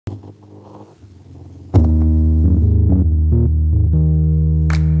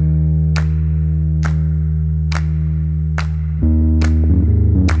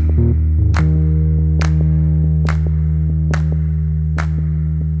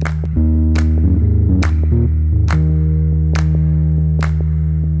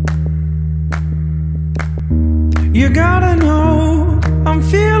You gotta know I'm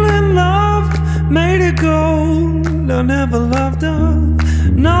feeling love, made it gold. I never loved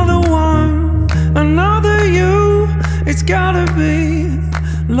another one, another you. It's gotta be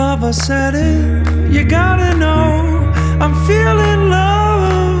love, I said it. You gotta know I'm feeling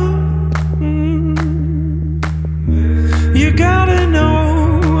love. You gotta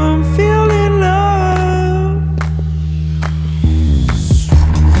know I'm feeling love.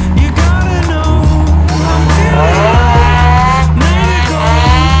 You gotta know I'm feeling love. Made it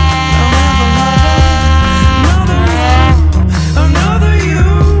gold. I'll never love another you.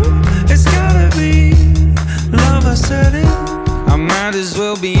 It's gotta be love, I said it. I might as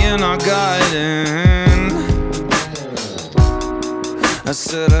well be in our garden. I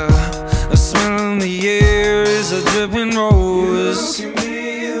said a smell in the air is a dripping rose. You can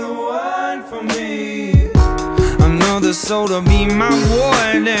be the one for me. Another soul to be my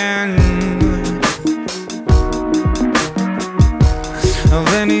warden. Of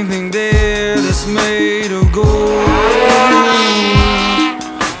anything there that's made of gold.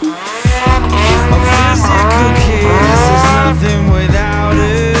 A physical kiss is nothing without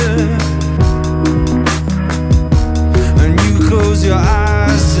it. And you close your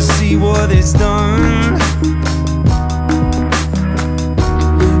eyes to see what it's done.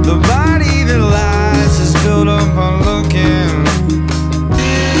 The body that lies is built up on looking.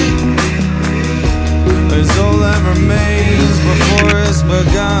 It's all that remains before it's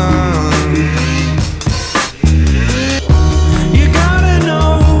begun. You gotta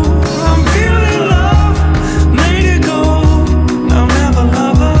know I'm feeling love, made it gold. I'll never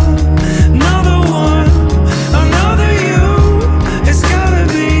love another one, another you. It's gotta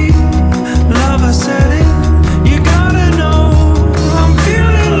be love, I said it. You gotta know I'm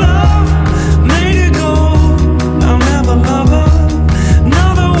feeling love, made it gold. I'll never love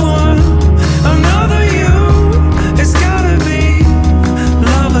another one, another you. It's gotta be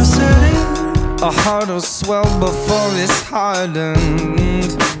love, I said it. A heart will swell before it's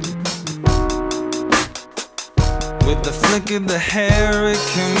hardened. With the flick of the hair, it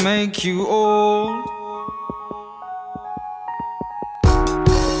can make you old.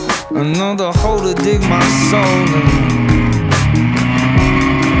 Another hole to dig my soul in.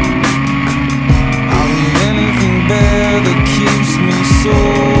 I'll leave anything bare that keeps me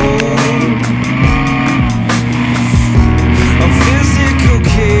sold. A physical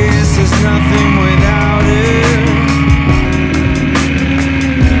kiss is nothing without it.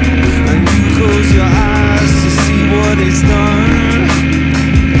 And you close your eyes to see what it's done.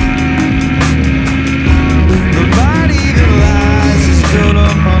 The body that lies is built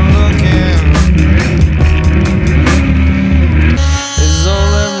up on looking. It's all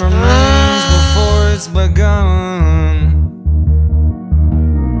that remains before it's begun.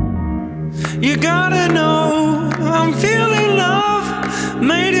 You gotta